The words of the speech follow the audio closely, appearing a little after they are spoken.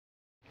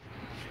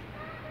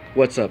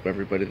What's up,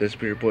 everybody? This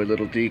is your boy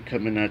Little D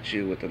coming at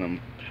you with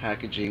an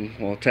unpackaging.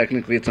 Well,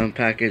 technically it's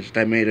unpackaged.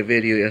 I made a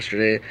video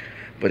yesterday,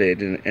 but it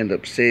didn't end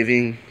up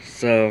saving,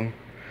 so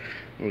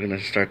we're gonna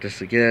start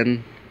this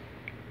again.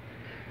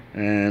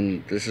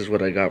 And this is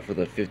what I got for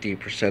the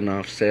 50%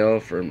 off sale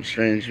from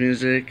Strange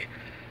Music.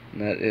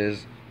 And that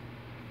is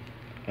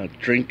a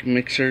drink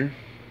mixer,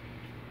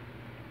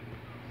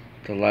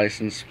 the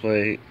license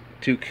plate,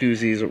 2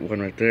 koozies, one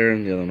right there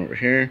and the other one over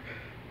here,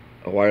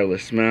 a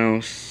wireless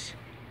mouse,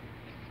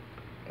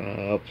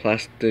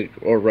 plastic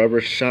or rubber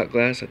shot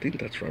glass. I think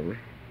that's rubber.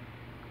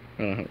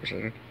 I don't know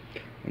 100%.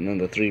 And then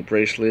the 3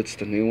 bracelets,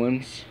 the new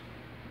ones.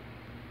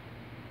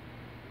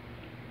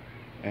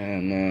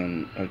 And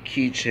then a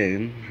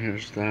keychain.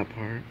 Here's that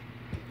part.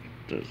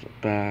 There's the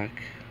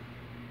back.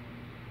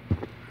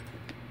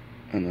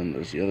 And then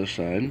there's the other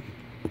side.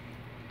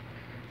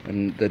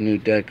 And the new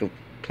deck of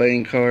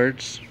playing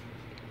cards.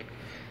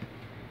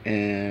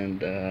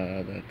 And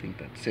I think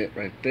that's it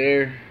right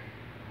there.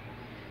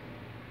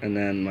 And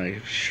then my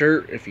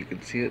shirt, if you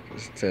can see it,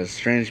 it says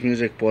Strange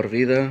Music Por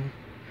Vida,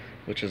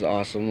 which is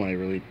awesome. I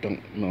really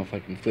don't know if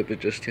I can flip it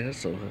just yet,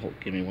 so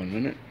give me 1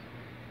 minute.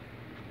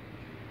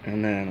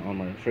 And then on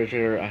my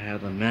refrigerator, I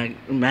have the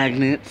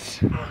magnets.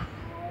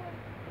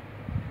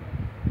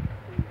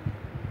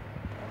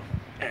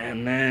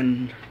 And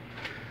then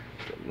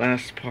the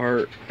last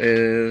part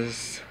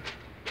is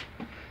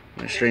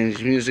my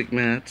Strange Music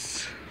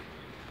mats.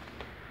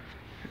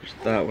 There's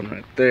that one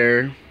right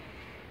there.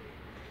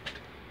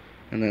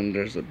 And then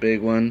there's a big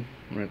one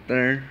right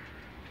there.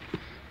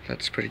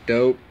 That's pretty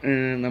dope.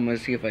 And I'm gonna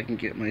see if I can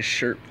get my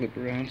shirt flip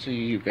around so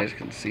you guys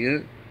can see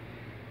it.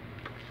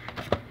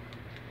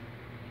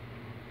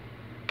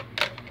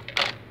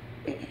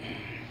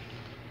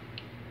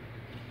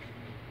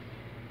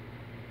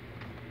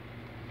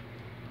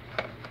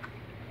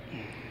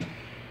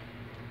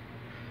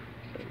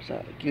 There's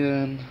that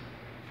again.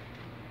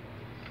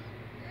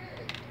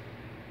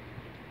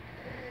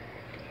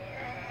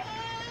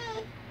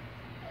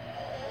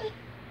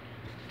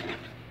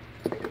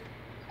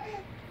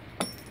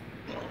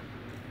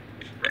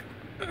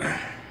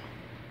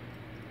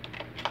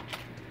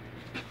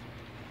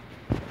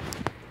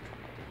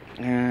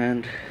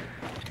 And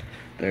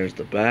there's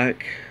the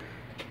back.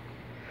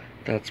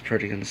 That's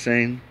pretty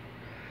insane.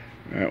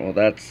 Alright, well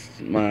that's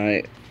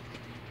my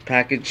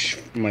package,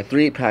 my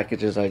 3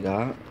 packages I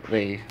got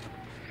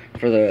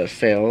for the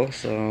sale.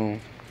 So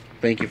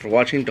thank you for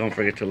watching. Don't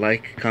forget to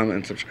like, comment,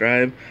 and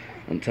subscribe.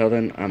 Until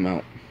then, I'm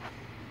out.